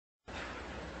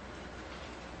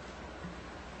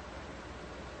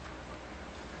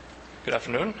Good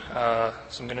afternoon. So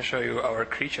I'm going to show you our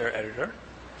creature editor.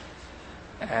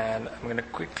 And I'm going to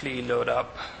quickly load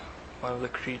up one of the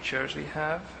creatures we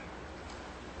have.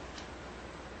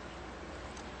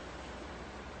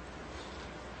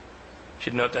 You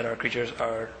should note that our creatures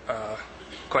are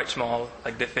quite small,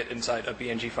 like they fit inside a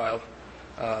PNG file.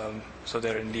 So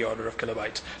they're in the order of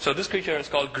kilobytes. So this creature is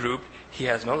called Group. He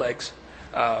has no legs.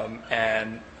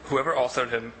 And whoever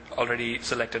authored him already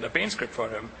selected a paint script for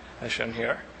him, as shown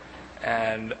here.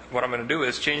 And what I'm going to do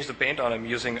is change the paint on him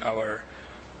using our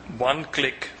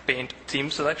one-click paint theme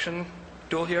selection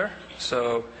tool here.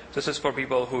 So this is for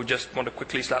people who just want to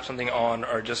quickly slap something on,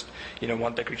 or just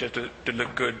want their creature to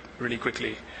look good really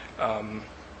quickly. And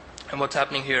what's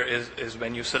happening here is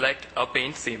when you select a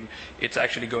paint theme, it's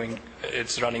actually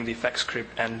running the effects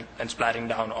script and splatting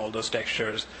down all those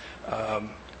textures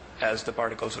as the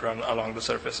particles run along the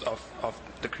surface of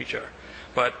the creature.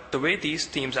 But the way these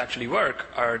themes actually work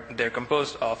they're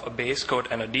composed of a base, coat,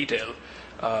 and a detail.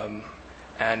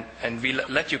 And we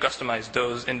let you customize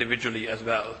those individually as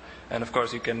well. And of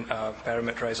course, you can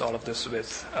parameterize all of this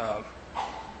with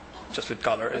just with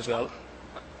color as well.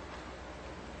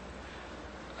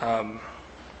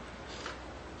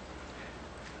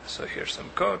 So here's some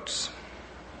coats.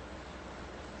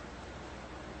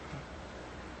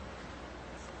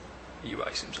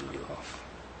 UI seems a little off.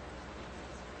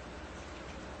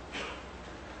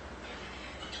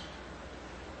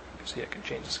 See, I can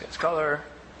change this guy's color.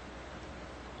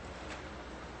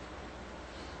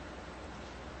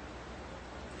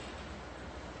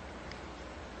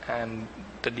 And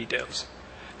the details.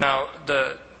 Now,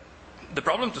 the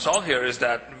problem to solve here is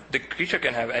that the creature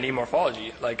can have any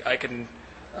morphology. Like, I can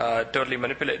totally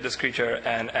manipulate this creature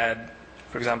and add,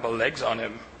 for example, legs on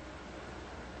him.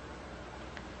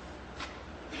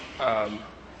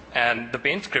 And the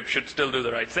paint script should still do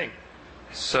the right thing.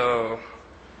 So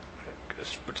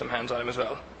just put some hands on him as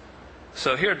well.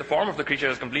 So here, the form of the creature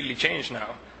has completely changed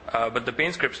now, but the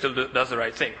paint script still does the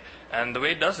right thing. And the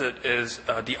way it does it is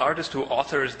the artist who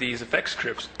authors these effects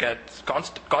scripts gets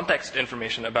context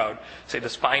information about, say, the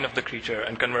spine of the creature,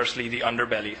 and conversely the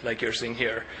underbelly, like you're seeing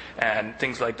here, and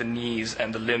things like the knees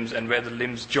and the limbs, and where the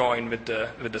limbs join with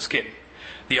the skin.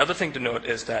 The other thing to note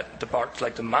is that the parts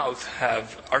like the mouth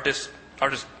have artists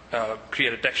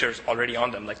created textures already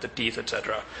on them, like the teeth,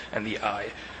 etc., and the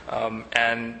eye.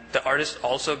 And the artists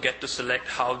also get to select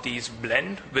how these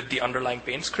blend with the underlying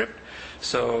paint script.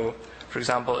 So, for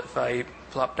example, if I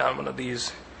plop down one of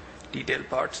these detailed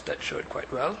parts that show it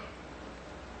quite well.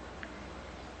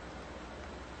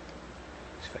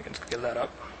 See if I can scale that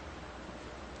up.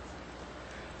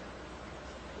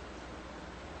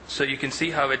 So you can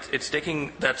see how it's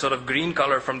taking that sort of green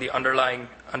color from the underlying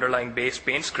base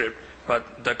paint script,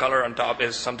 but the color on top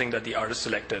is something that the artist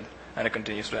selected, and it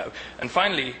continues to have. And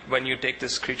finally, when you take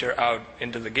this creature out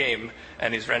into the game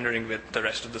and is rendering with the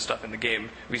rest of the stuff in the game,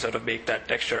 we sort of bake that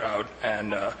texture out,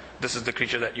 and this is the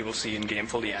creature that you will see in game,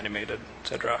 fully animated,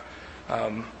 etc.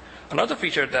 Another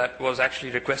feature that was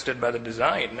actually requested by the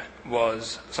design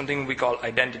was something we call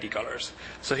identity colors.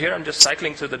 So here I'm just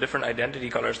cycling through the different identity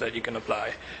colors that you can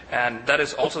apply. And that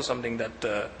is also something that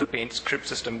the paint script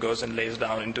system goes and lays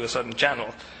down into a certain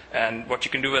channel. And what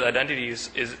you can do with identities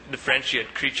is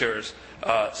differentiate creatures,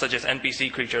 such as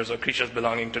NPC creatures or creatures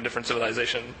belonging to different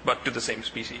civilizations, but to the same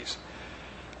species.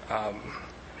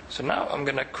 So now I'm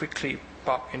going to quickly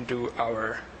pop into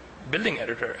our building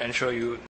editor and show you